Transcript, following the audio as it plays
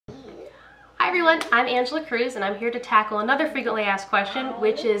everyone, I'm Angela Cruz and I'm here to tackle another frequently asked question,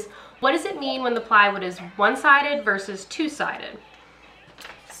 which is what does it mean when the plywood is one-sided versus two-sided?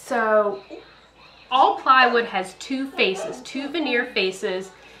 So all plywood has two faces, two veneer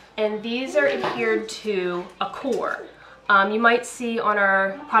faces, and these are adhered to a core. You might see on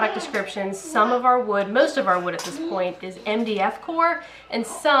our product descriptions some of our wood, most of our wood at this point is MDF core and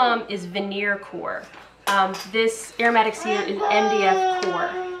some is veneer core. This aromatic cedar is MDF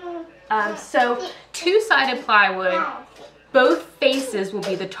core. So two-sided plywood, both faces will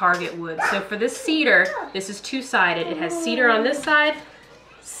be the target wood. So for this cedar, this is two-sided. It has cedar on this side,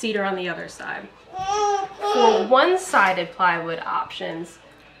 cedar on the other side. For one-sided plywood options,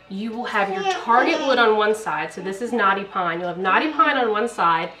 you will have your target wood on one side. So this is knotty pine. You'll have knotty pine on one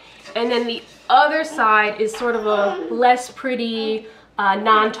side, and then the other side is sort of a less pretty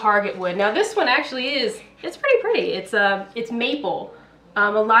non-target wood. Now this one actually it's pretty pretty. It's maple. A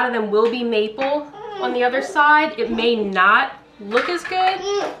lot of them will be maple on the other side. It may not look as good.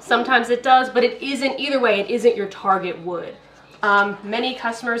 Sometimes it does, but it isn't, either way, it isn't your target wood. Many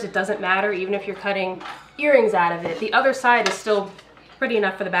customers, it doesn't matter, even if you're cutting earrings out of it. The other side is still pretty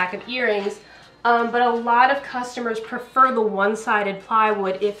enough for the back of earrings, but a lot of customers prefer the one-sided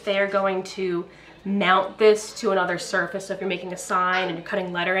plywood if they're going to mount this to another surface. So if you're making a sign and you're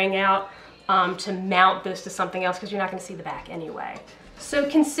cutting lettering out, to mount this to something else because you're not going to see the back anyway. So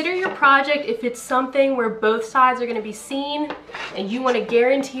consider your project if it's something where both sides are going to be seen and you want to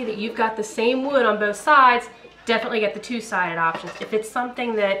guarantee that you've got the same wood on both sides, definitely get the two-sided options. If it's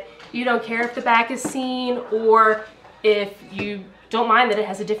something that you don't care if the back is seen, or if you don't mind that it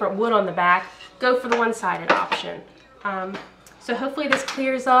has a different wood on the back, go for the one-sided option. So hopefully this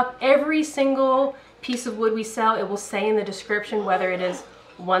clears up every single piece of wood we sell. It will say in the description whether it is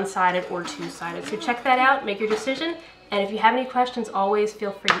one-sided or two-sided. So check that out, make your decision. And if you have any questions, always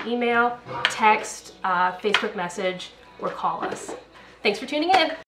feel free to email, text, Facebook message, or call us. Thanks for tuning in.